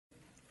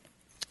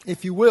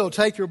If you will,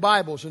 take your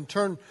Bibles and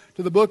turn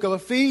to the book of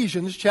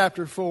Ephesians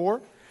chapter 4.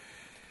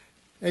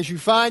 As you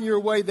find your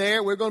way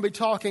there, we're going to be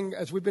talking,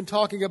 as we've been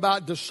talking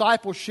about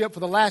discipleship for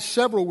the last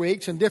several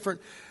weeks and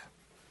different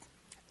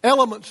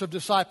elements of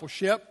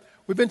discipleship.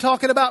 We've been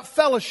talking about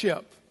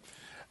fellowship.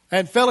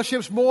 And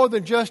fellowship's more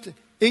than just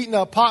eating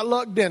a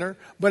potluck dinner,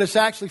 but it's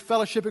actually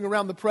fellowshipping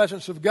around the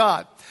presence of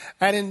God.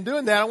 And in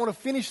doing that, I want to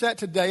finish that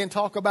today and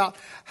talk about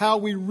how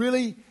we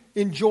really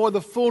enjoy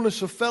the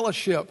fullness of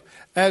fellowship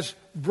as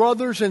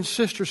brothers and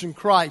sisters in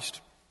Christ.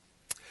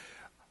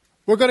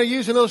 We're going to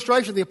use an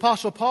illustration the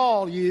Apostle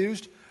Paul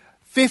used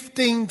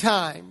 15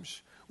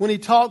 times when he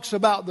talks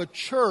about the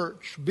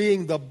church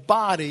being the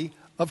body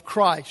of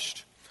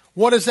Christ.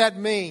 What does that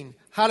mean?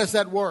 How does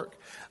that work?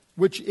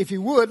 Which, if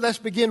you would, let's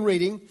begin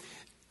reading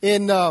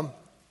in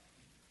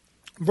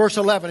verse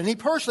 11. And he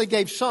personally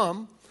gave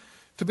some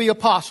to be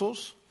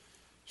apostles,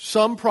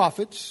 some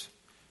prophets,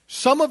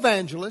 some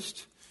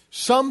evangelists,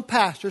 some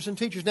pastors and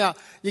teachers. Now,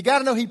 you got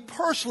to know he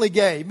personally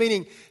gave,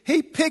 meaning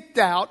he picked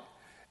out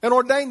and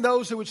ordained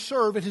those who would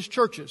serve in his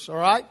churches. All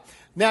right?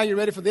 Now, you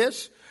ready for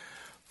this?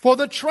 For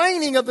the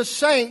training of the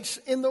saints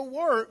in the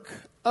work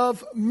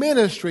of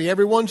ministry.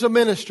 Everyone's a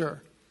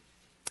minister.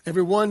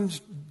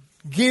 Everyone's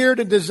geared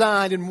and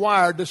designed and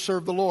wired to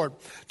serve the Lord.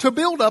 To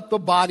build up the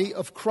body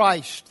of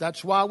Christ.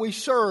 That's why we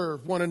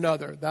serve one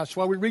another. That's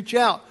why we reach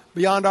out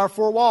beyond our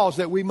four walls,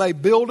 that we may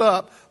build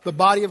up the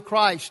body of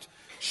Christ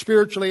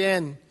spiritually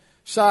and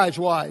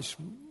size-wise.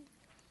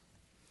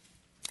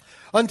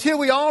 Until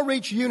we all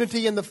reach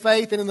unity in the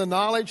faith and in the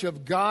knowledge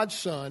of God's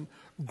Son,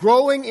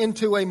 growing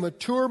into a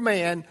mature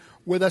man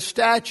with a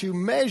stature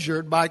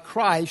measured by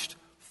Christ's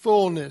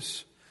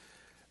fullness.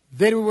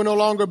 Then we will no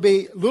longer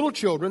be little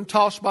children,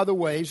 tossed by the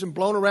waves and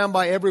blown around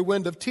by every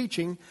wind of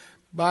teaching,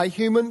 by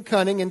human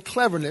cunning and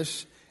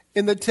cleverness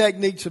in the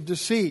techniques of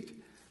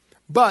deceit.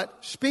 But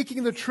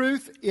speaking the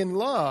truth in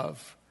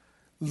love,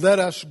 let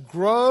us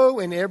grow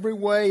in every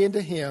way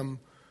into Him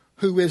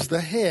who is the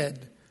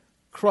head,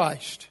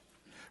 Christ.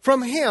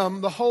 From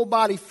Him, the whole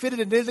body fitted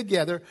and knitted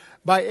together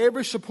by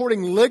every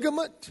supporting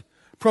ligament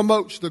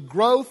promotes the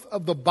growth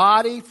of the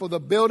body for the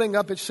building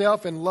up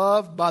itself in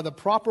love by the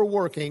proper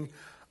working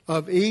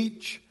of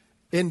each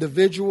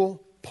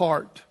individual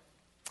part.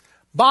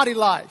 Body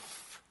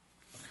life.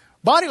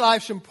 Body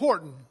life's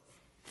important.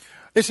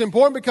 It's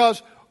important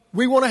because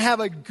we want to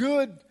have a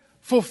good,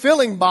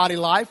 fulfilling body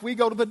life. We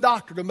go to the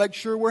doctor to make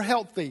sure we're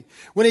healthy.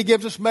 When he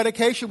gives us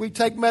medication, we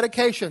take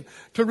medication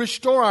to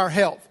restore our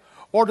health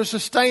or to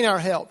sustain our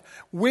health.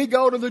 We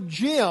go to the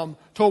gym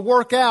to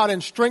work out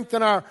and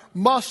strengthen our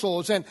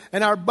muscles and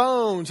our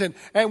bones.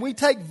 And we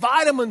take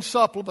vitamin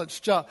supplements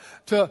to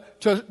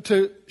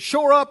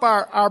shore up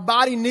our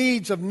body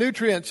needs of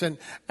nutrients and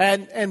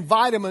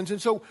vitamins.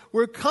 And so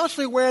we're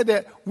constantly aware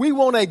that we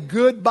want a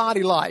good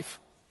body life.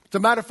 As a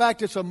matter of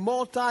fact, it's a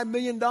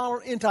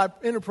multi-million-dollar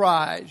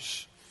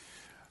enterprise.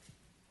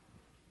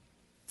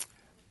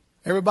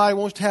 Everybody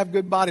wants to have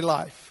good body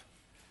life.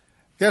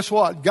 Guess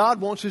what? God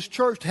wants His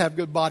church to have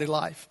good body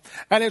life.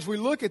 And as we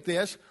look at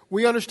this,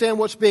 we understand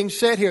what's being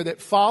said here,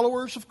 that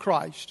followers of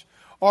Christ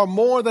are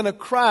more than a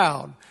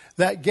crowd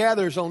that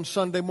gathers on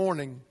Sunday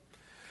morning.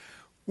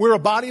 We're a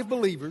body of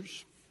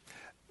believers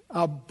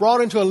brought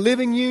into a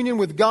living union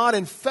with God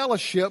and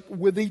fellowship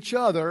with each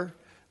other,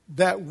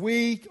 that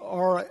we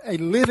are a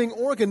living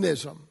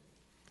organism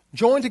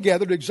joined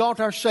together to exalt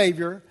our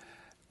Savior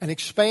and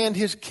expand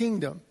His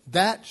kingdom.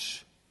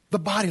 That's the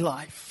body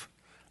life.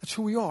 That's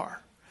who we are.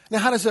 Now,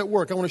 how does that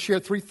work? I want to share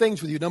three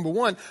things with you. Number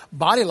one,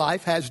 body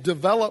life has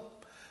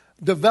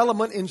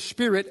development in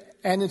spirit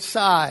and in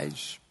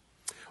size.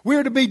 We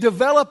are to be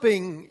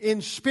developing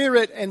in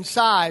spirit and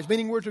size,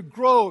 meaning we're to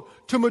grow,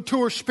 to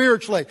mature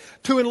spiritually,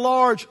 to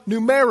enlarge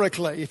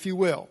numerically, if you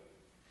will.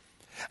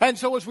 And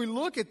so as we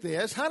look at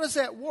this, how does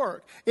that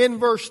work? In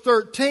verse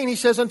 13, he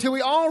says, until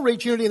we all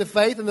reach unity in the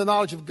faith and the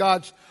knowledge of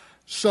God's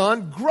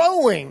Son,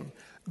 growing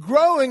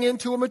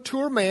into a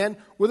mature man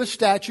with a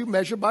stature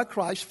measured by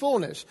Christ's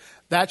fullness.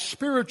 That's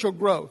spiritual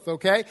growth,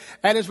 okay?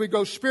 And as we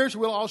grow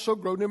spiritually, we'll also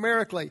grow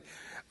numerically.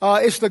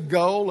 It's the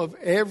goal of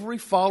every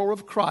follower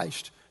of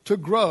Christ to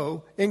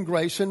grow in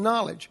grace and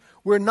knowledge.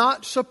 We're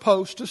not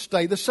supposed to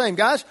stay the same.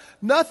 Guys,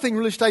 nothing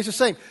really stays the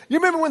same. You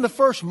remember when the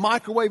first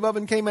microwave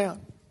oven came out?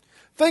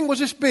 Thing was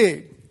this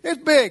big.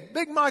 It's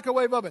big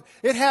microwave oven.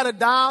 It had a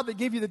dial that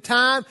gave you the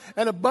time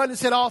and a button that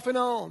said off and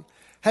on.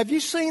 Have you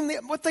seen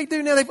what they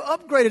do now? They've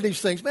upgraded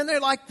these things. Man, they're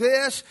like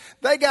this.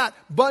 They got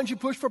buttons you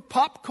push for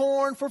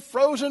popcorn, for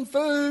frozen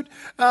food,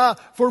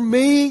 for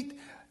meat.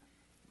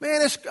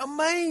 Man, it's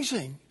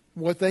amazing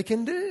what they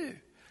can do.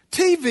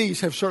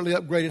 TVs have certainly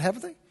upgraded,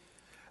 haven't they?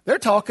 They're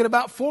talking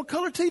about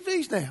 4-color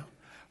TVs now.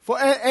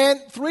 And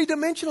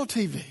 3-dimensional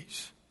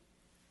TVs.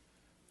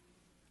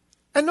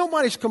 And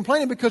nobody's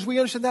complaining because we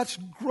understand that's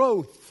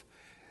growth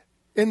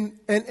and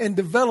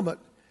development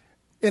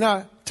in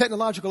our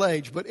technological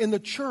age. But in the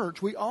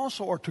church, we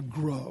also are to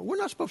grow. We're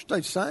not supposed to stay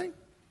the same.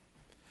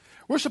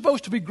 We're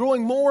supposed to be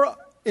growing more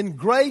in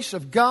grace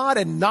of God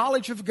and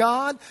knowledge of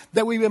God,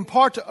 that we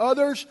impart to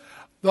others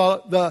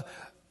the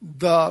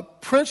the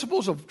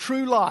principles of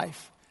true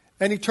life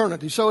and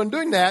eternity. So in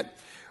doing that,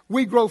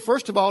 we grow,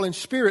 first of all, in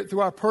spirit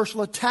through our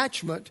personal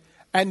attachment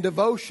and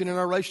devotion in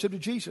our relationship to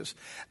Jesus.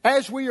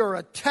 As we are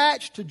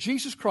attached to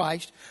Jesus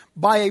Christ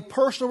by a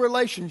personal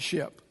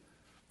relationship,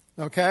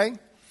 okay?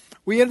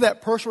 We enter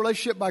that personal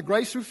relationship by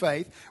grace through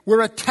faith.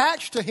 We're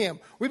attached to Him.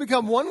 We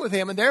become one with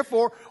Him, and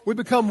therefore we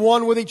become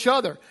one with each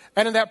other.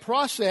 And in that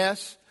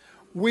process,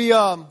 we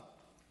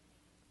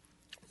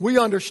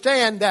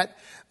understand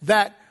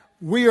that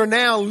we are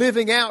now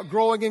living out,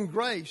 growing in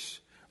grace.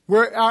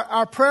 Where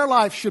our prayer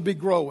life should be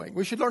growing.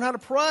 We should learn how to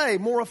pray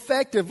more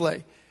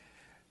effectively,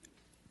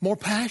 more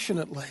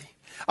passionately.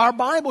 Our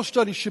Bible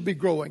study should be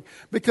growing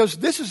because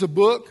this is a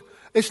book.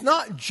 It's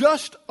not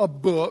just a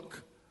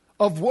book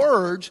of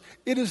words.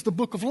 It is the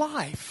book of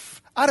life.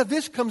 Out of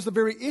this comes the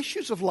very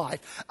issues of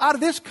life. Out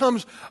of this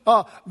comes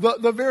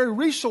the very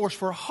resource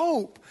for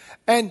hope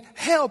and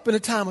help in a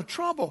time of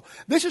trouble.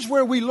 This is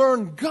where we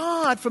learn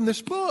God from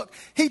this book.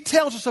 He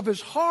tells us of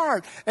His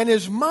heart and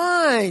His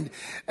mind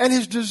and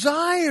His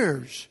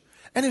desires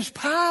and His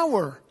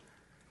power.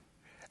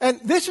 And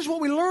this is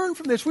what we learn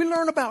from this. We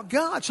learn about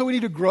God. So we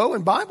need to grow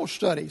in Bible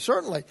study,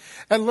 certainly,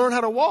 and learn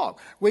how to walk.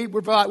 We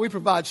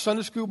provide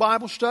Sunday school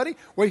Bible study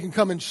where you can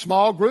come in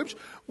small groups.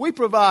 We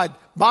provide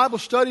Bible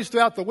studies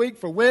throughout the week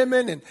for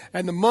women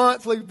and the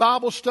monthly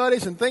Bible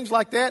studies and things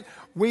like that.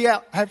 We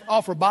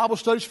offer Bible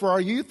studies for our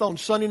youth on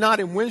Sunday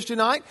night and Wednesday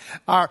night.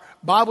 Our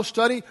Bible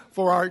study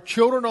for our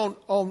children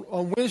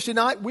on Wednesday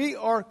night. We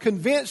are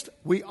convinced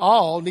we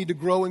all need to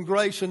grow in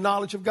grace and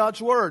knowledge of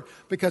God's Word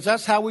because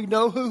that's how we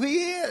know who He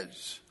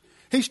is.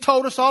 He's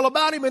told us all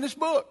about Him in His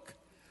book.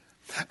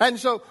 And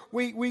so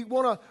we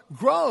want to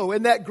grow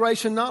in that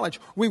grace and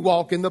knowledge. We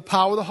walk in the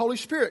power of the Holy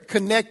Spirit,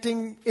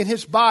 connecting in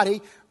His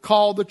body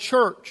called the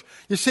church.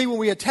 You see, when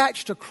we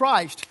attach to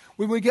Christ,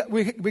 when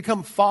we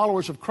become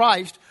followers of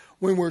Christ,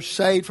 when we're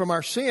saved from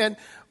our sin,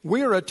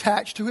 we are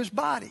attached to His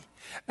body.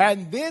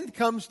 And then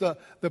comes the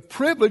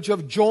privilege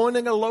of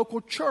joining a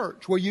local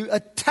church where you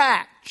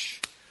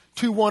attach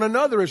to one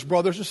another as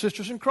brothers and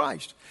sisters in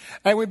Christ.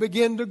 And we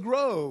begin to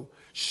grow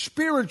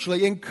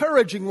spiritually,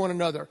 encouraging one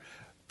another,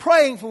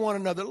 praying for one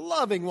another,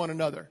 loving one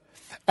another.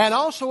 And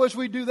also as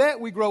we do that,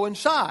 we grow in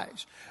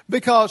size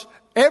because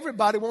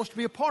everybody wants to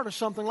be a part of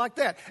something like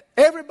that.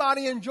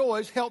 Everybody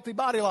enjoys healthy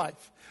body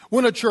life.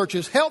 When a church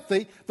is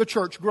healthy, the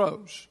church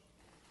grows.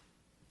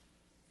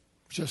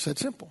 It's just that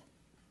simple.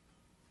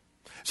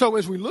 So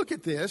as we look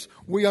at this,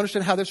 we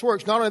understand how this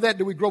works. Not only that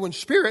do we grow in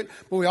spirit,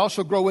 but we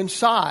also grow in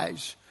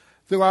size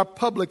through our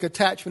public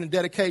attachment and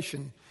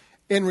dedication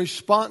in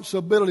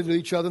responsibility to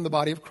each other in the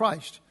body of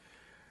Christ.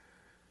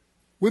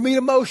 We meet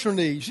emotional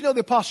needs. You know,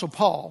 the Apostle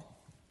Paul,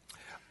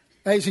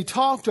 as he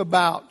talked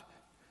about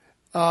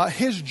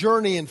his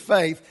journey in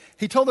faith,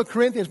 he told the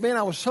Corinthians, man,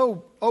 I was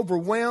so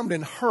overwhelmed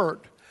and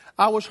hurt.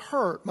 I was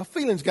hurt. My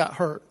feelings got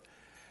hurt.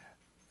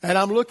 And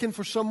I'm looking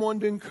for someone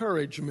to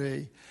encourage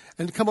me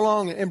and to come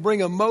along and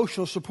bring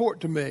emotional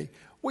support to me.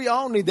 We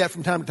all need that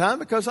from time to time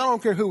because I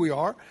don't care who we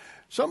are.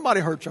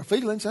 Somebody hurts our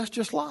feelings. That's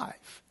just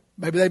life.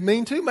 Maybe they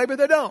mean to, maybe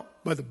they don't.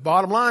 But the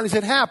bottom line is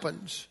it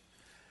happens.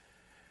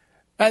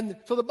 And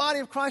so the body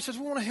of Christ says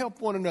we want to help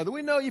one another.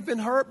 We know you've been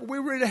hurt, but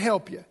we're ready to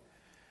help you.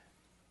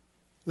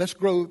 Let's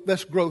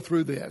grow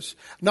through this.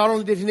 Not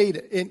only did he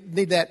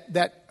need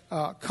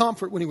that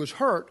comfort when he was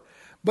hurt,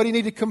 but he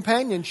needed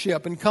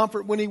companionship and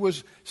comfort when he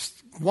was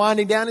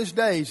winding down his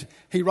days.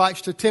 He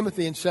writes to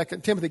Timothy in 2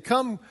 Timothy,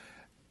 come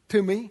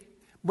to me,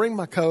 bring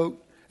my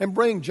coat, and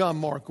bring John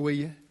Mark, will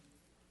you?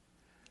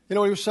 You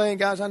know what he was saying,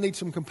 guys? I need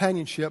some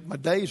companionship. My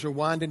days are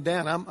winding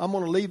down. I'm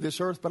going to leave this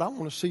earth, but I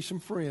want to see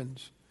some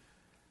friends.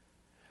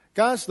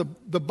 Guys,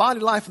 the body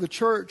life of the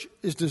church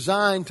is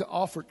designed to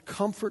offer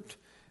comfort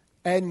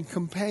and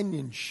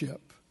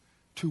companionship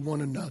to one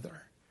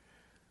another.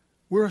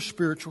 We're a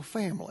spiritual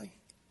family.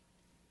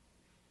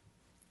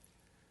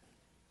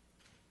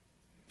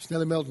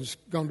 Snelly Melton's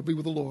gone to be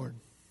with the Lord.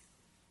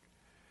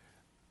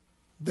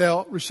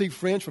 They'll receive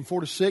friends from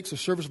 4 to 6. The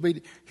service will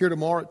be here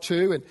tomorrow at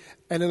 2.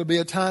 And it'll be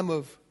a time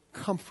of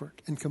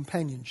comfort and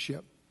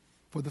companionship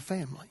for the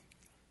family.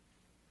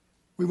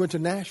 We went to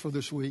Nashville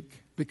this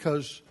week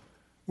because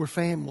we're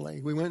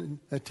family. We went and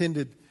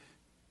attended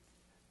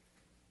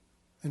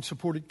and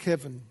supported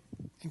Kevin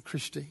and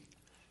Christy,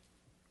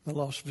 the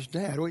loss of his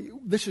dad.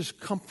 This is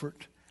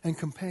comfort and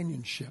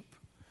companionship.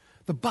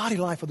 The body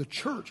life of the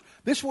church.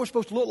 This is what it's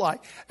supposed to look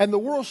like. And the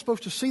world's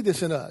supposed to see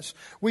this in us.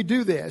 We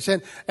do this.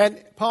 And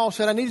Paul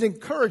said, I need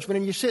encouragement.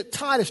 And you sent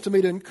Titus to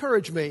me to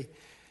encourage me.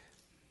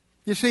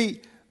 You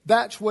see,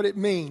 that's what it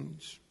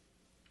means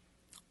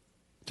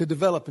to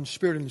develop in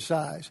spirit and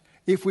size.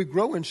 If we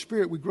grow in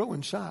spirit, we grow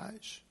in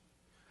size.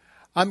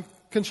 I'm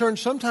concerned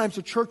sometimes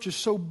the church is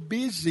so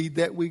busy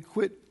that we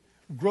quit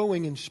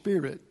growing in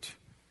spirit.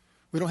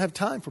 We don't have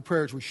time for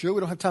prayer as we should. We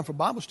don't have time for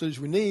Bible studies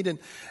we need.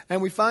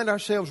 And we find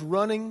ourselves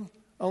running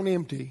on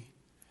empty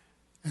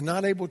and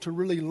not able to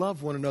really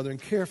love one another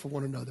and care for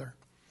one another.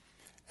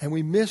 And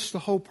we miss the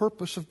whole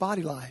purpose of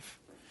body life.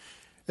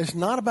 It's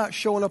not about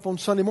showing up on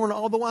Sunday morning,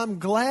 although I'm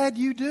glad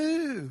you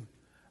do.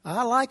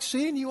 I like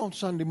seeing you on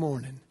Sunday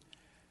morning.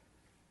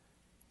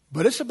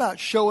 But it's about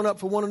showing up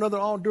for one another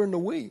all during the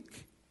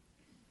week.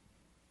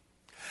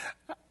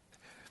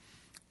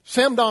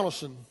 Sam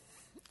Donaldson,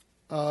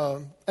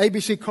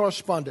 ABC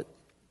correspondent,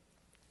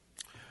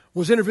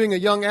 was interviewing a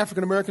young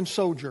African-American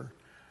soldier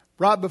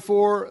right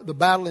before the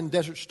battle in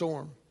Desert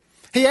Storm.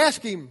 He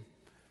asked him,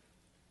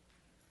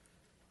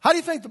 how do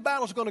you think the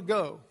battle's going to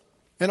go?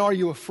 And are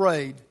you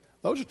afraid?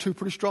 Those are two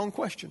pretty strong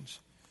questions.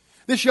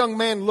 This young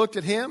man looked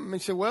at him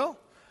and said, well,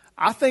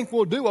 I think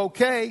we'll do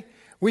okay.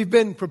 We've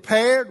been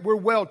prepared. We're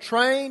well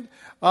trained.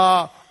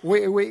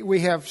 We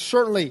have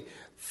certainly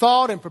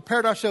thought and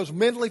prepared ourselves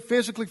mentally,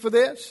 physically for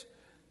this.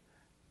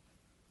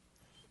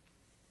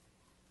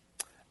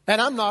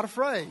 And I'm not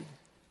afraid.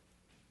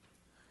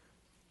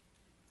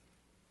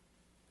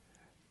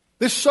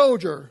 This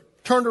soldier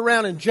turned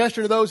around and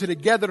gestured to those that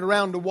had gathered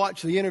around to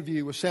watch the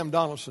interview with Sam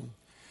Donaldson.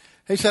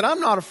 He said, I'm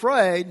not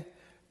afraid.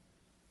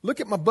 Look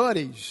at my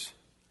buddies.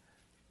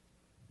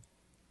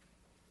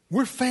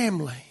 We're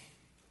family.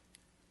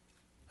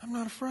 I'm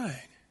not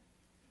afraid.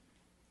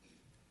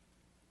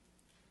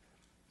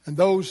 And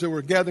those that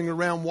were gathering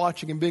around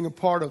watching and being a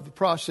part of the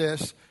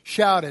process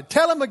shouted,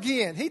 tell him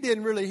again. He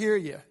didn't really hear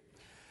you.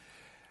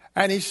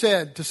 And he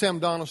said to Sam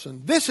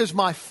Donaldson, this is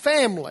my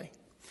family,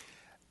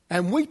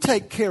 and we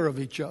take care of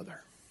each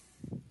other.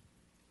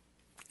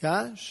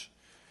 Guys,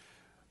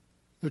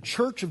 the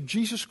Church of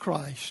Jesus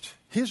Christ,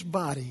 His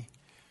body,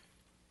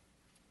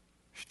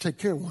 should take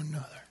care of one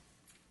another.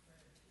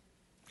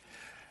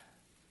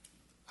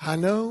 I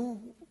know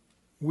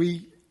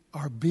we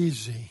are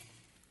busy.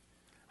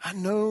 I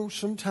know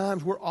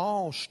sometimes we're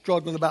all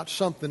struggling about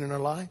something in our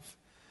life.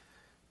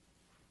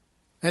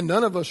 And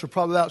none of us are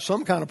probably without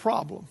some kind of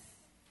problem.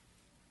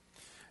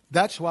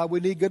 That's why we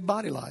need good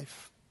body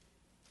life.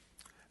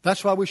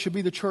 That's why we should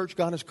be the church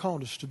God has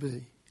called us to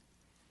be.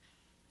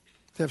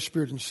 To have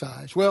spirit and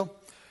size. Well,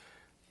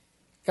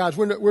 guys,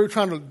 we're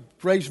trying to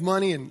raise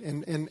money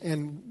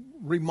and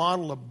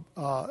remodel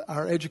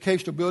our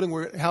educational building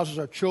where it houses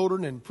our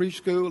children and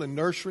preschool and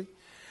nursery.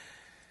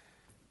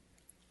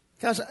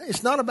 Guys,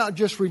 it's not about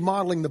just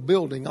remodeling the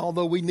building,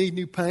 although we need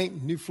new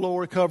paint, new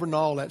floor cover, and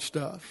all that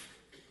stuff.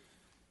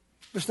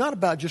 It's not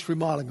about just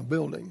remodeling a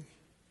building.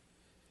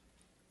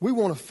 We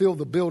want to fill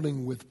the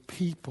building with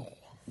people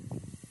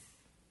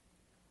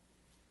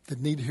that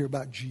need to hear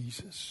about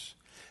Jesus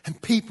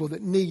and people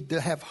that need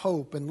to have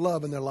hope and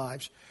love in their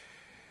lives.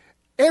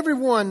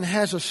 Everyone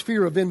has a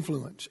sphere of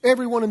influence.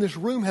 Everyone in this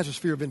room has a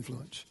sphere of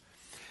influence.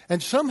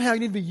 And somehow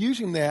you need to be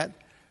using that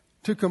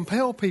to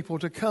compel people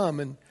to come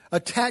and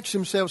attach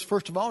themselves,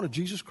 first of all, to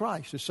Jesus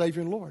Christ, as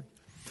Savior and Lord.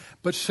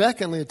 But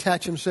secondly,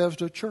 attach themselves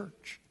to a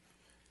church.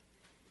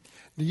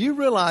 Do you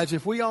realize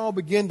if we all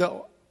begin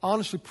to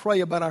honestly pray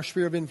about our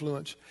sphere of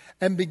influence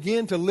and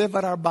begin to live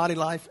out our body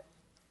life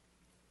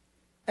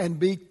and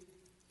be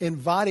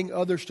inviting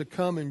others to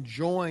come and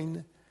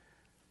join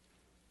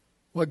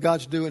what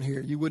God's doing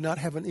here, you would not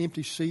have an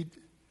empty seat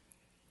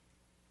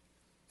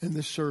in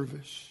this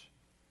service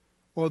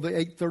or the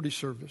 8:30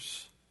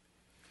 service.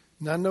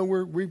 Now, I know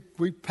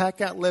we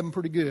pack out 11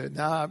 pretty good.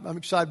 Now, I'm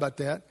excited about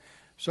that.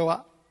 So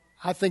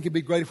I think it'd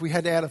be great if we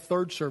had to add a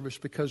third service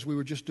because we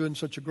were just doing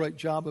such a great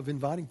job of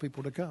inviting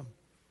people to come.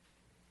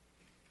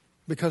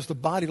 Because the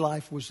body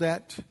life was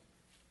that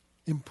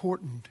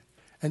important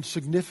and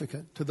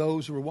significant to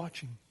those who were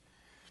watching.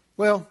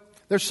 Well,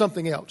 there's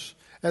something else.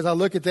 As I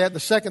look at that, the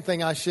second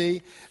thing I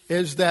see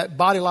is that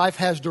body life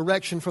has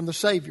direction from the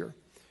Savior.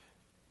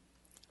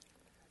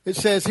 It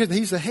says here that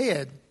He's the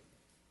head.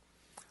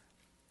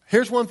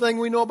 Here's one thing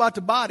we know about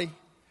the body.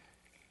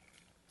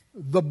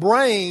 The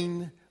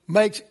brain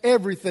makes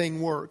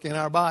everything work in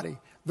our body.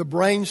 The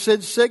brain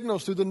sends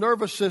signals through the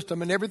nervous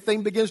system and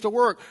everything begins to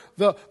work.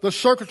 The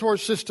circulatory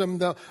system,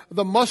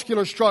 the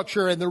muscular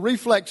structure and the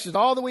reflexes,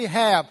 all that we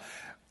have.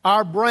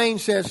 Our brain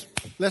says,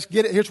 let's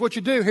get it. Here's what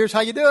you do. Here's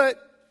how you do it.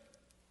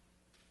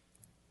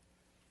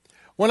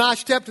 When I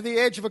step to the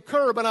edge of a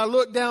curb and I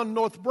look down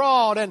North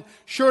Broad and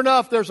sure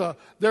enough there's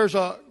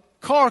a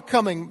car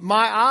coming,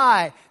 my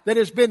eye that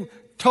has been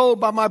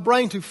told by my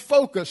brain to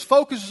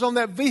focuses on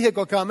that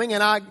vehicle coming,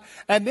 and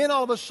then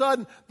all of a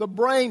sudden the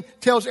brain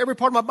tells every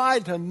part of my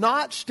body to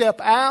not step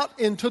out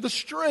into the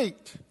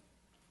street.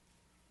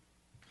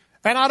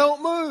 And I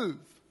don't move.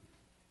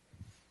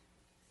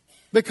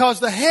 Because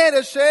the head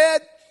has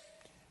said,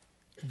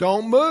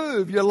 don't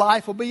move. Your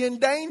life will be in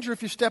danger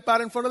if you step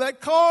out in front of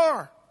that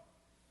car.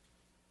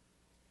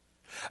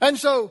 And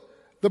so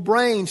the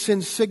brain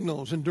sends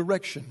signals and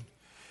direction.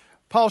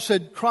 Paul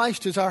said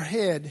Christ is our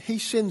head. He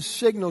sends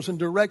signals and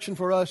direction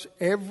for us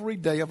every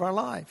day of our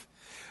life.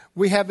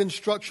 We have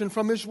instruction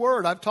from His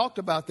Word. I've talked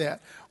about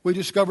that. We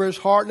discover His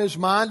heart and His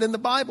mind in the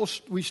Bible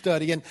we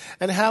study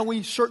and how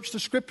we search the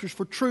Scriptures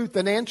for truth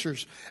and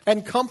answers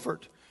and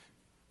comfort.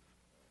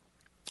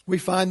 We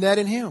find that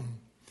in Him.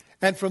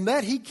 And from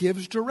that, He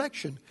gives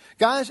direction.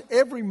 Guys,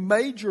 every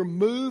major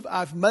move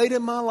I've made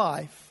in my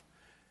life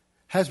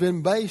has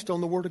been based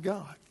on the Word of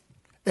God.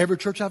 Every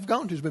church I've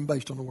gone to has been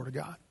based on the Word of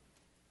God.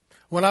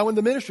 When I went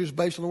to ministry, it was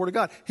based on the Word of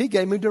God. He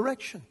gave me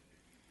direction.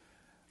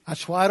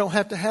 That's why I don't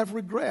have to have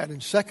regret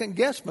and second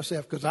guess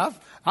myself, because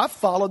I've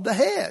followed the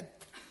head.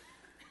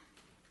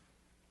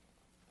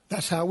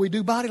 That's how we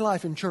do body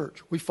life in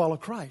church. We follow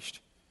Christ.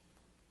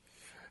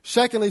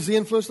 Secondly is the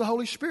influence of the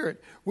Holy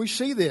Spirit. We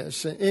see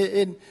this.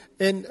 We're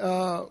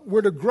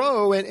to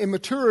grow in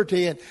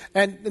maturity and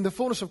in the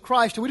fullness of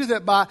Christ. And we do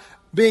that by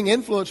being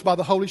influenced by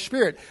the Holy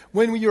Spirit.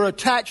 When you're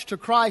attached to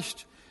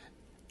Christ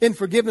in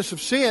forgiveness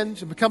of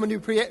sins and become a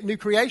new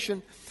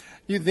creation,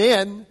 you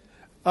then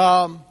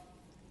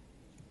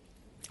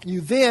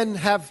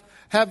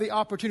have the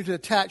opportunity to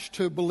attach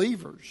to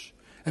believers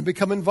and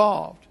become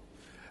involved.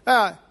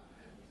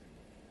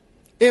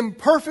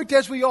 Imperfect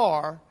as we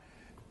are,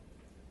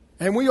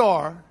 and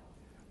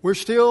we're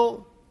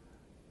still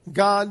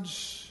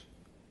God's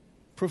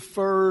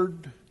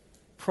preferred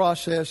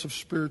process of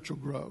spiritual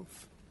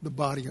growth, the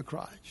body of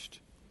Christ.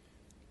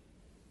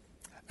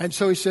 And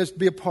so he says,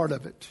 be a part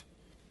of it.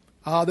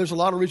 There's a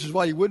lot of reasons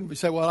why you wouldn't be.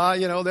 Say,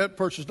 well, that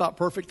person's not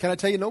perfect. Can I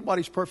tell you,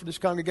 nobody's perfect in this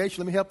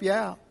congregation. Let me help you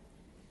out.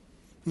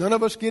 None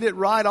of us get it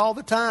right all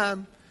the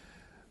time.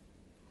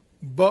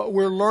 But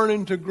we're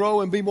learning to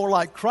grow and be more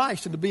like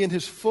Christ and to be in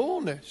His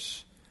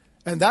fullness.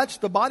 And that's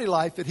the body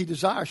life that He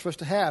desires for us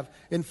to have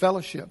in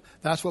fellowship.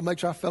 That's what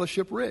makes our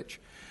fellowship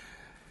rich.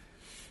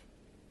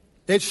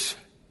 It's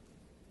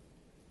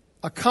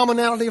a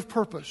commonality of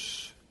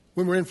purpose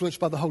when we're influenced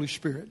by the Holy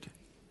Spirit.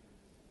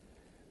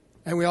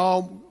 And we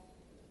all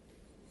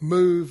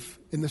move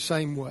in the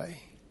same way.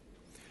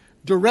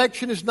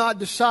 Direction is not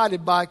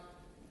decided by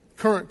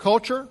current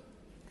culture,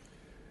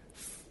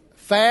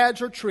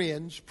 fads or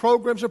trends,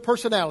 programs or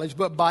personalities,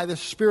 but by the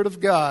Spirit of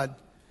God.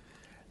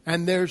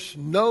 And there's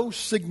no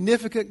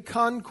significant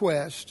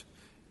conquest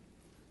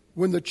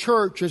when the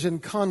church is in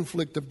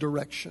conflict of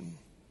direction.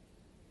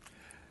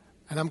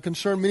 And I'm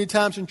concerned many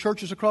times in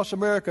churches across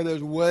America,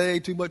 there's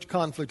way too much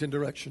conflict in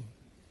direction.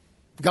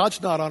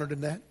 God's not honored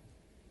in that.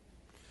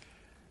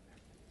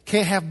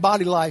 Can't have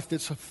body life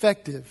that's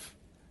effective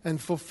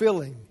and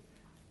fulfilling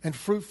and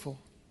fruitful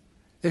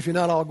if you're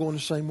not all going the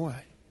same way.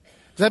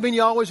 Does that mean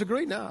you always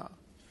agree? No.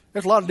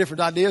 There's a lot of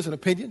different ideas and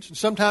opinions, and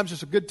sometimes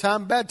it's a good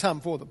time, bad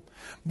time for them.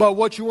 But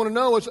what you want to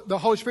know is the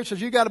Holy Spirit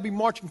says you've got to be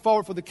marching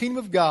forward for the kingdom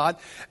of God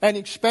and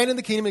expanding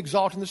the kingdom,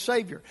 exalting the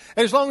Savior.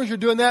 And as long as you're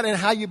doing that and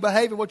how you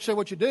behave and what you say,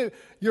 what you do,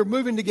 you're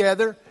moving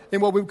together in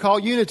what we call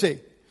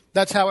unity.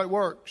 That's how it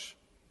works.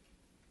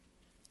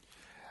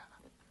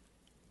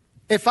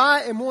 If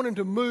I am wanting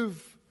to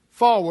move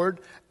forward,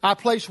 I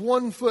place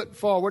one foot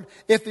forward.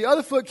 If the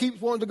other foot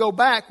keeps wanting to go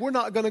back, we're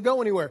not going to go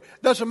anywhere.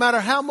 Doesn't matter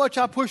how much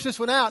I push this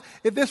one out.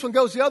 If this one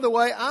goes the other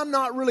way, I'm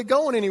not really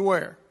going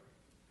anywhere.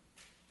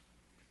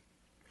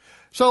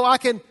 So I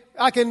can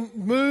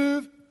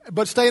move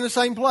but stay in the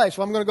same place.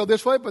 So I'm going to go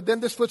this way, but then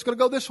this foot's going to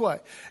go this way.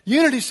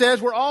 Unity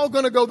says we're all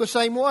going to go the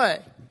same way.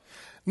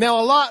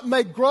 Now, a lot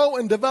may grow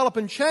and develop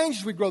and change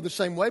as we grow the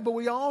same way, but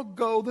we all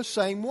go the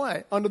same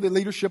way under the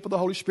leadership of the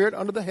Holy Spirit,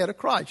 under the head of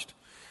Christ.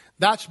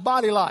 That's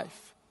body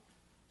life.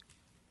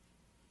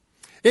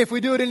 If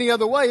we do it any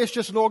other way, it's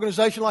just an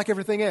organization like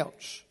everything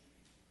else.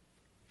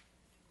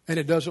 And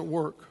it doesn't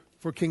work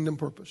for kingdom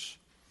purpose.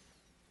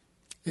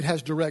 It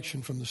has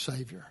direction from the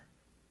Savior.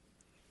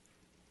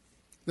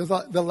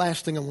 The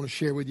last thing I want to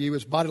share with you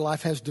is body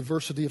life has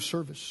diversity of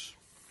service.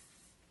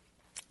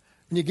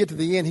 When you get to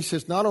the end, he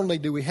says, not only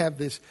do we have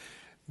this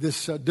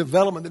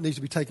development that needs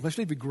to be taken place,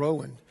 we need to be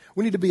growing.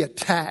 We need to be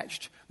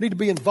attached. We need to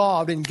be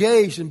involved,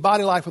 engaged in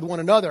body life with one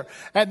another.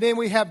 And then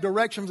we have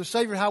direction from the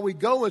Savior, how we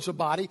go as a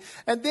body.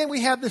 And then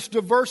we have this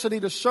diversity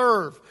to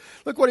serve.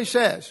 Look what he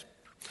says.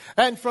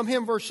 And from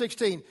him, verse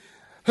 16,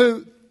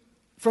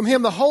 from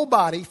him the whole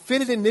body,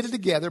 fitted and knitted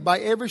together by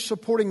every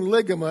supporting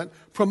ligament,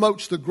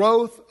 promotes the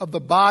growth of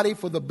the body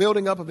for the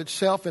building up of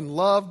itself in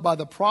love by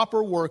the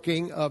proper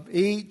working of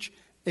each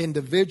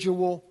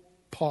individual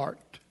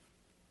part.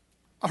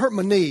 I hurt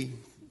my knee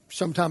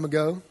some time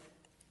ago.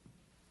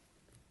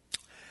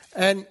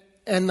 And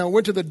I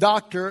went to the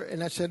doctor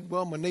and I said,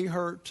 well, my knee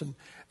hurts.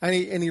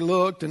 And he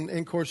looked and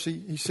of course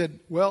he said,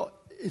 well,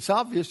 it's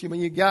obvious. I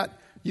mean,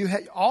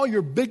 all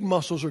your big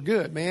muscles are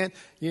good, man.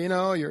 You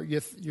know, your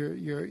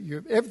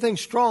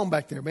everything's strong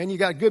back there, man. You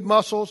got good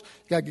muscles,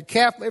 you got good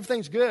calf,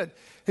 everything's good.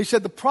 He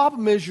said, the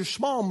problem is your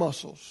small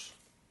muscles.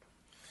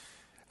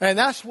 And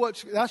that's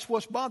what's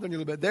bothering you a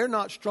little bit. They're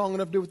not strong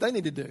enough to do what they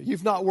need to do.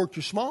 You've not worked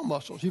your small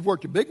muscles. You've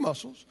worked your big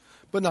muscles,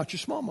 but not your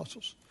small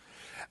muscles.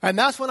 And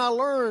that's when I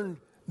learned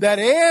that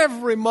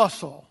every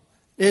muscle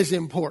is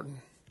important,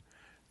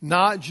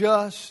 not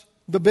just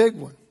the big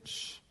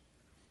ones,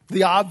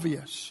 the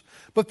obvious.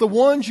 But the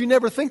ones you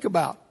never think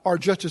about are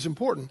just as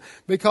important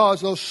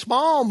because those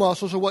small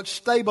muscles are what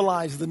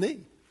stabilize the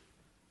knee.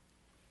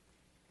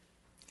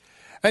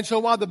 And so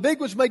while the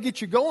big ones may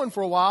get you going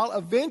for a while,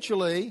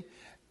 eventually,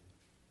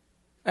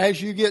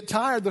 as you get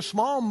tired, the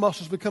small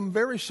muscles become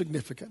very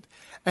significant.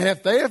 And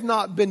if they have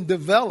not been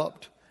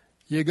developed,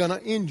 you're going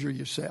to injure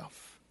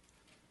yourself.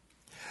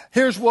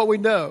 Here's what we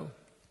know.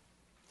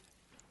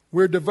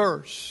 We're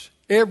diverse.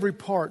 Every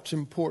part's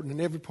important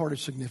and every part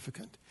is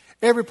significant.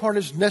 Every part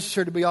is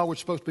necessary to be all we're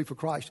supposed to be for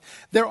Christ.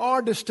 There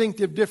are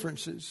distinctive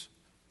differences.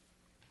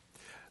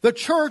 The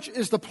church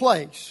is the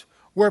place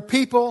where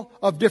people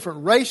of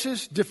different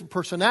races, different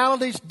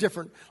personalities,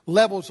 different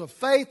levels of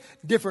faith,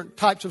 different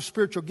types of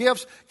spiritual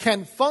gifts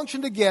can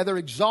function together,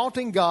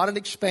 exalting God and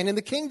expanding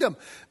the kingdom.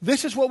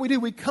 This is what we do.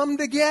 We come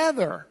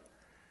together.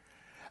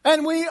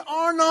 And we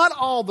are not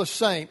all the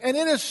same. And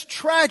it is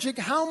tragic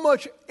how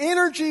much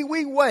energy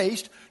we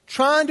waste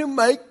trying to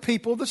make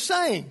people the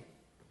same.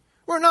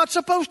 We're not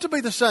supposed to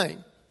be the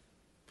same.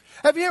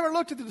 Have you ever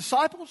looked at the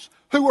disciples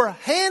who were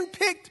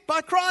handpicked by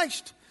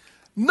Christ?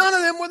 None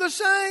of them were the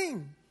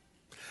same.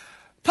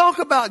 Talk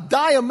about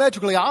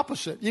diametrically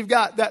opposite. You've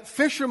got that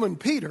fisherman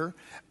Peter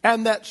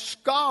and that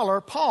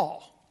scholar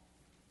Paul.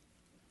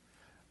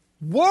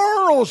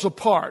 Worlds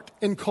apart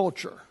in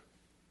culture.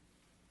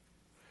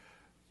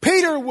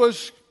 Peter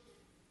was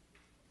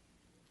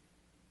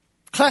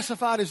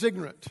classified as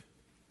ignorant.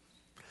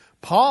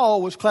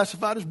 Paul was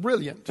classified as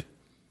brilliant.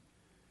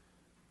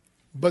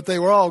 But they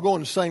were all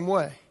going the same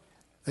way.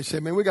 They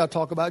said, man, we got to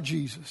talk about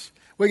Jesus.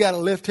 We got to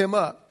lift him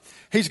up.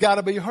 He's got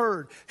to be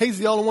heard. He's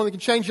the only one that can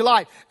change your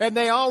life. And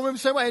they all went the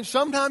same way. And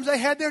sometimes they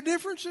had their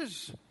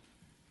differences.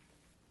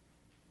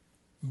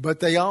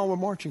 But they all were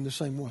marching the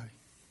same way.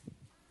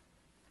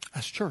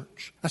 That's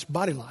church. That's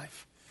body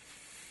life.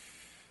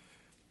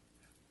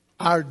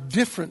 Our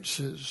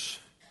differences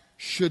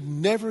should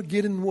never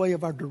get in the way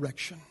of our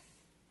direction.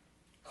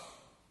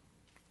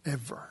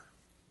 Ever.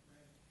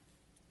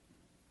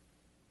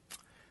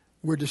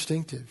 We're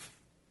distinctive.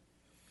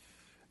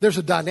 There's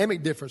a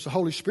dynamic difference. The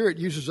Holy Spirit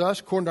uses us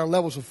according to our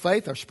levels of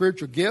faith, our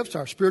spiritual gifts,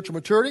 our spiritual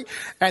maturity,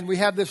 and we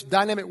have this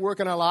dynamic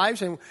work in our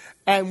lives,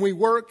 and we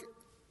work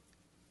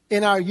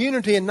in our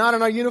unity and not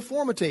in our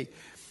uniformity.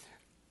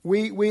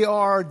 We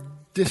are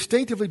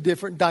distinctively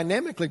different,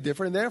 dynamically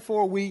different, and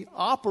therefore we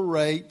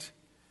operate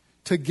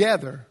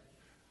together,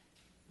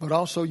 but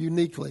also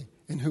uniquely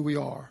in who we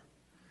are.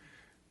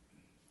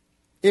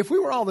 If we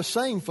were all the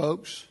same,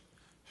 folks,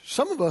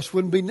 some of us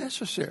wouldn't be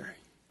necessary.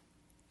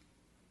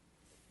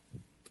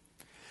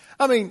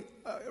 I mean,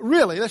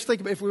 really, let's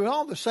think about it. If we were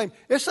all the same.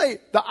 Let's say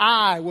the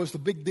eye was the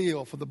big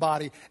deal for the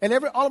body, and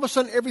all of a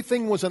sudden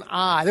everything was an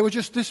eye. There was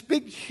just this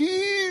big,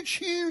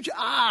 huge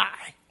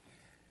eye.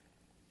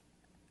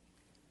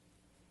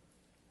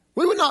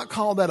 We would not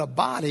call that a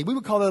body. We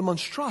would call that a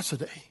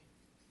monstrosity.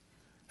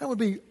 That would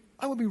be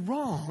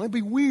wrong. That'd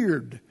be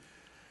weird.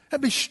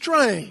 That'd be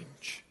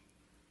strange.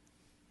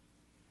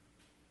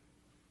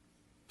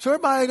 So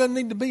everybody doesn't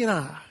need to be an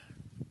eye,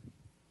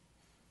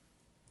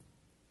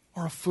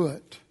 or a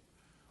foot,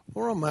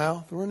 or a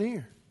mouth, or an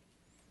ear.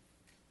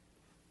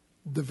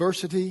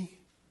 Diversity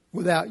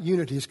without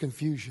unity is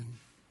confusion.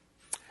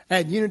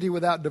 And unity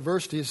without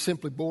diversity is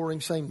simply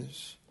boring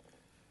sameness.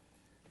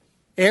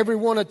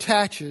 Everyone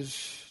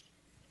attaches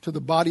to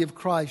the body of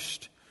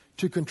Christ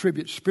to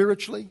contribute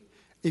spiritually,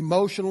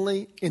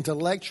 emotionally,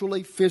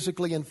 intellectually,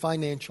 physically, and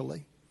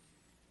financially.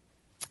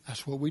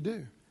 That's what we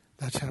do.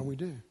 That's how we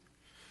do.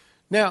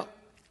 Now,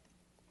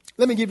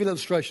 let me give you an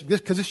illustration,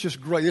 because it's just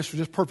great. This was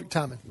just perfect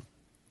timing.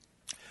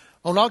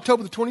 On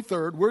October the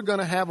 23rd, we're going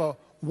to have a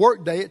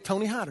work day at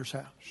Tony Hyder's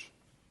house.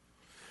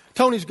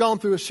 Tony's gone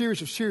through a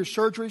series of serious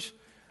surgeries,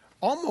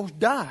 almost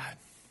died.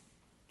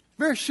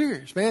 Very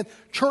serious, man.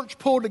 Church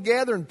pulled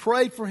together and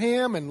prayed for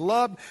him and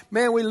loved.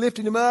 Man, we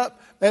lifted him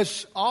up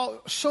as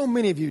so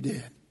many of you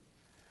did.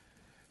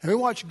 And we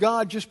watched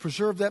God just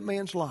preserve that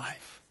man's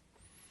life.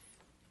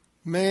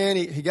 Man,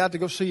 he got to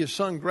go see his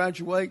son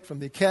graduate from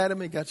the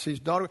academy. Got to see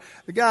his daughter.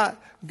 God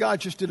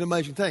just did an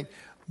amazing thing.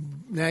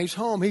 Now he's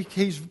home. He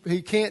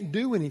can't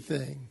do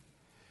anything.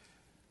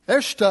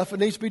 There's stuff that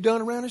needs to be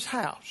done around his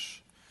house.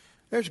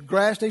 There's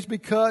grass needs to be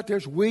cut.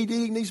 There's weed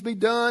eating needs to be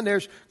done.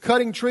 There's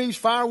cutting trees,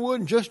 firewood,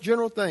 and just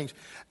general things.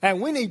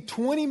 And we need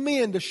 20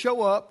 men to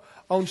show up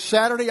on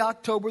Saturday,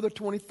 October the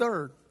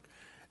 23rd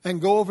and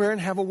go over there and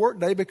have a work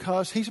day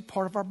because he's a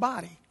part of our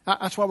body.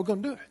 That's why we're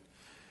going to do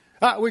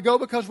it. We go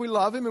because we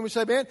love him and we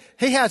say, man,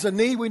 he has a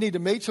need we need to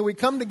meet. So we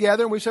come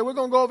together and we say, we're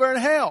going to go over there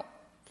and help.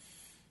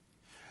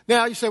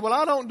 Now you say, well,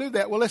 I don't do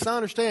that. Well, listen, I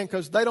understand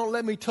because they don't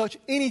let me touch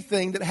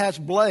anything that has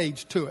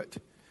blades to it.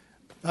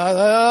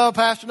 Oh,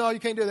 Pastor, no, you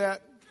can't do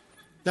that.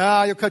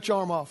 No, you'll cut your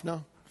arm off.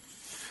 No.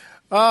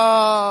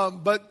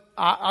 But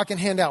I can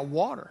hand out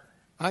water.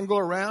 I can go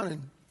around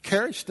and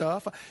carry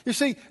stuff. You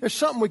see, there's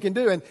something we can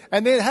do.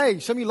 And then, hey,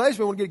 some of you ladies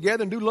want to get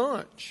together and do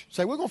lunch.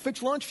 Say, we're going to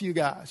fix lunch for you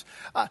guys.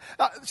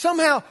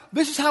 Somehow,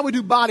 this is how we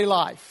do body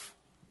life.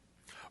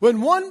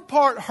 When one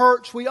part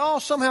hurts, we all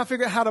somehow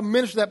figure out how to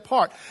minister that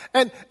part.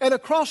 And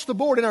across the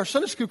board in our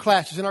Sunday school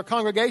classes, in our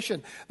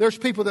congregation, there's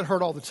people that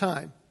hurt all the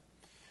time.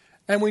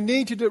 And we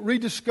need to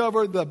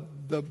rediscover the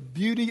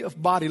beauty of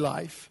body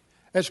life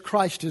as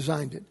Christ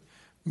designed it.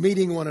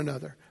 Meeting one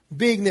another.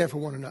 Being there for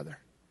one another.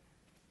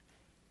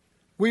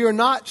 We are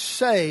not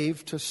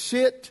saved to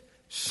sit,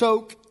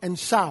 soak, and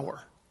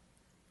sour.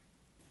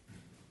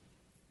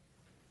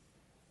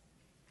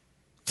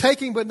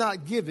 Taking but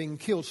not giving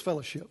kills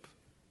fellowship.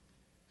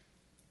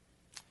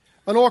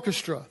 An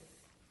orchestra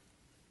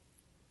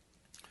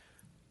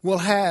will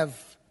have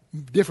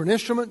different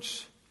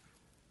instruments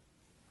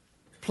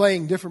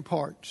playing different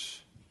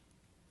parts.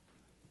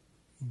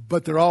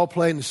 but they're all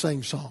playing the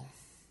same song.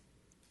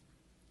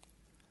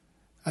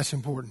 That's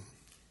important.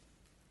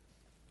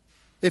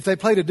 If they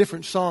played a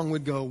different song,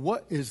 we'd go,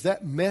 what is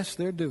that mess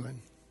they're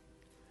doing?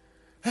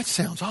 That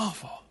sounds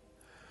awful.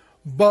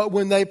 But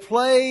when they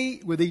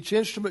play with each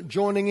instrument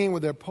joining in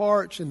with their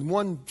parts in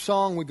one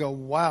song, we go,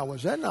 wow,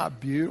 was that not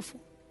beautiful?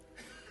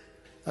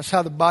 That's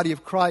how the body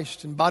of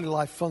Christ and body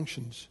life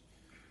functions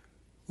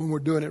when we're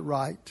doing it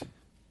right.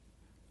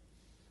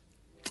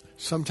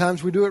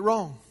 Sometimes we do it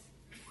wrong,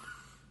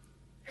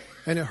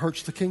 and it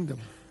hurts the kingdom.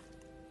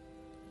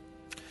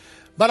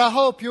 But I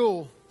hope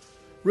you'll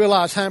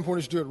realize how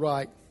important it is to do it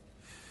right.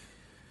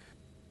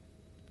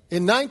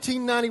 In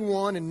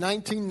 1991 and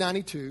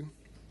 1992,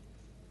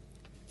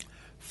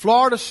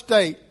 Florida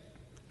State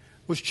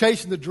was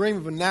chasing the dream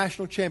of a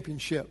national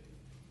championship.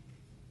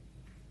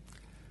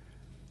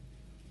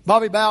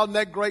 Bobby Bowden,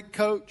 that great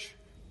coach,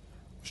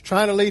 was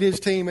trying to lead his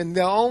team, and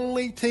the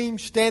only team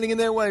standing in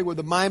their way were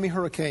the Miami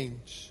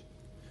Hurricanes.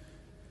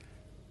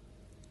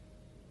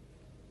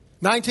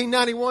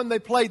 1991, they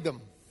played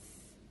them.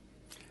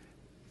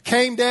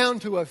 Came down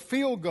to a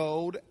field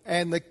goal,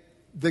 and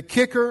the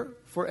kicker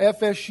for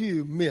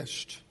FSU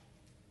missed,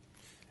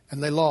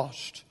 and they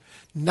lost.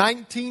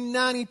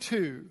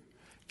 1992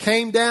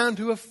 came down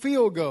to a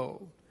field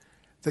goal.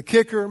 The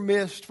kicker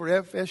missed for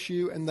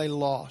FSU, and they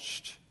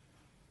lost,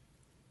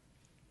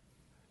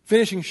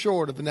 finishing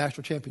short of the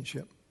national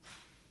championship.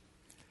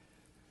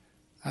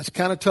 That's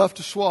kind of tough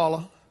to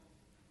swallow.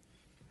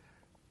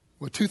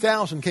 Well,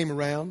 2000 came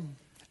around,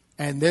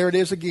 and there it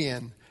is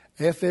again,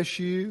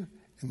 FSU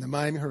and the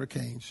Miami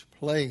Hurricanes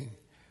playing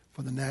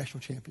for the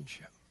national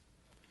championship.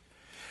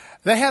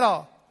 They had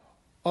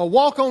a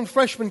walk-on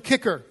freshman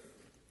kicker,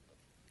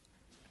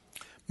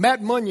 Matt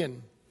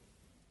Munyon,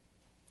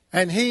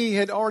 and he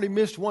had already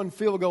missed one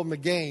field goal in the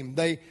game.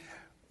 They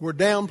were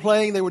down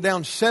playing. They were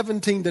down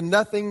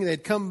 17-0.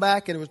 They'd come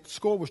back, and the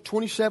score was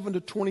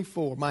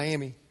 27-24,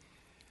 Miami.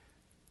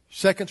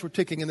 Seconds were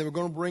ticking, and they were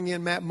going to bring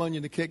in Matt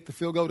Munyon to kick the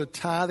field goal to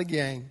tie the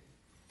game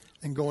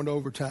and go into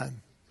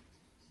overtime.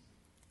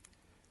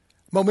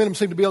 Momentum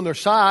seemed to be on their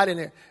side,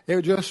 and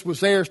it just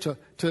was theirs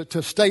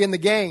to stay in the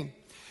game.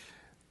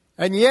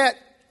 And yet,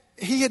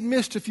 he had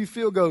missed a few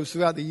field goals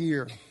throughout the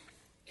year.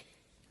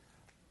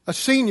 A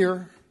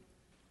senior,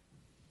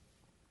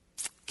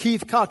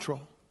 Keith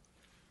Cottrell,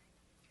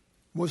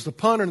 was the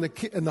punter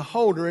and the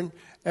holder,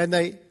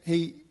 and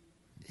he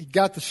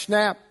got the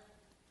snap,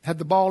 had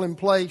the ball in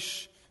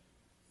place.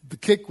 The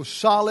kick was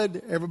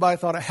solid. Everybody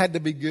thought it had to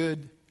be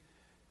good.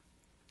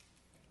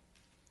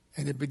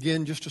 And it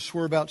began just to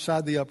swerve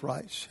outside the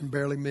uprights and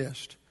barely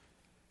missed.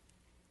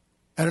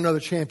 And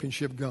another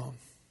championship gone.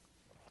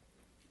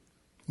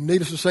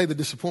 Needless to say, the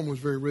disappointment was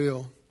very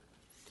real.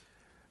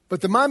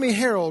 But the Miami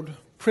Herald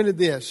printed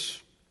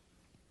this: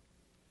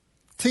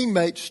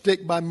 teammates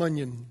stick by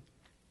Munyon.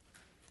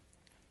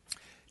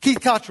 Keith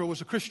Cottrell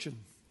was a Christian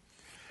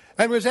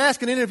and was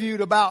asked and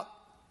interviewed about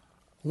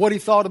what he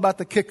thought about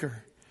the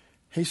kicker.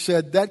 He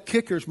said, that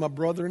kicker's my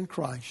brother in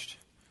Christ.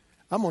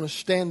 I'm going to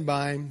stand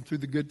by him through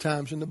the good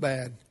times and the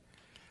bad.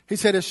 He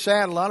said, it's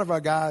sad, a lot of our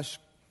guys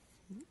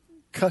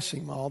cuss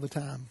him all the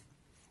time.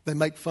 They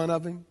make fun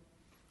of him,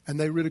 and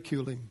they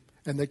ridicule him,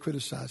 and they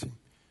criticize him.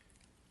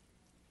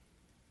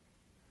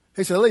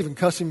 He said, they'll even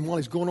cuss him while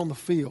he's going on the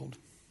field.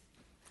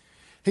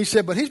 He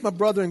said, but he's my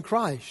brother in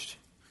Christ,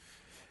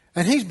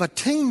 and he's my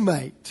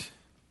teammate.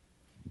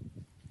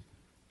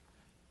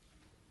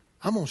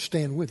 I'm going to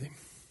stand with him.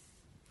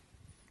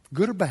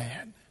 Good or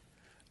bad,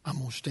 I'm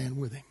going to stand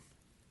with him.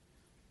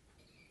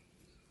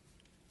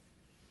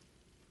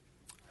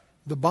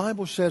 The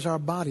Bible says our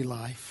body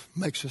life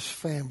makes us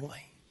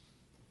family.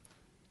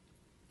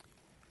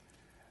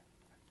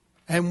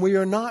 And we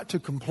are not to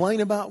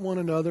complain about one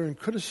another and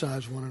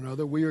criticize one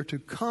another. We are to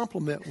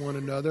compliment one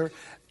another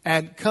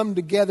and come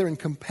together in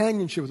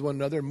companionship with one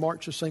another and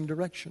march the same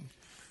direction.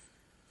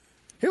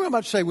 Hear what I'm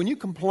about to say. When you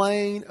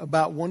complain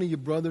about one of your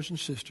brothers and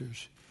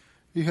sisters,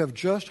 you have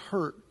just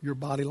hurt your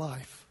body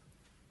life.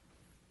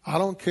 I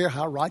don't care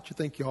how right you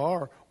think you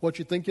are, or what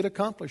you think you'd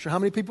accomplish, or how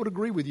many people would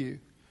agree with you.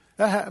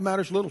 That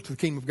matters little to the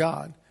kingdom of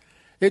God.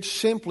 It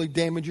simply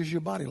damages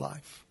your body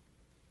life.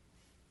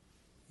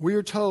 We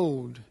are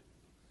told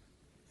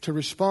to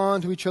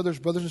respond to each other's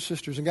brothers and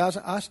sisters. And guys,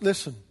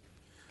 listen,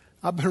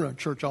 I've been around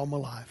church all my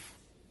life.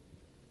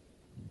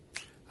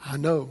 I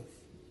know.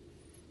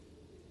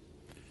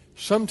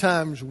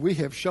 Sometimes we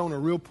have shown a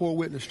real poor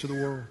witness to the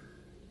world.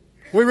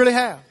 We really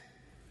have.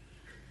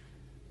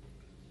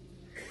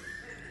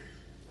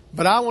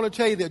 But I want to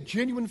tell you that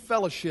genuine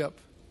fellowship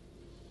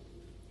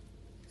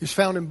is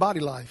found in body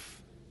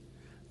life.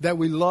 That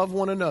we love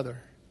one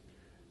another.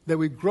 That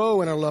we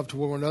grow in our love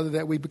toward one another.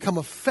 That we become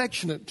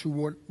affectionate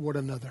toward one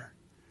another.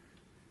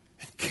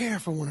 And care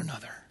for one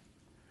another.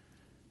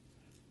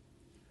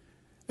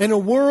 In a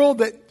world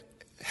that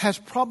has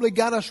probably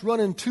got us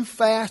running too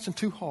fast and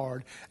too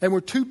hard, and we're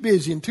too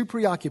busy and too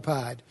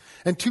preoccupied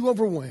and too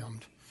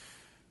overwhelmed,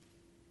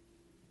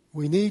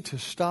 we need to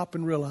stop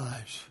and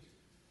realize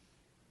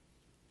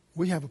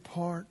we have a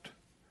part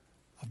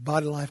of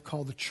body life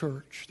called the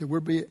church that we're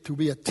to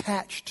be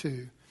attached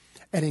to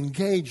and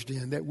engaged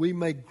in, that we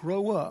may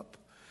grow up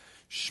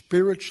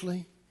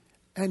spiritually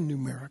and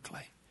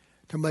numerically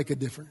to make a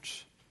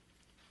difference.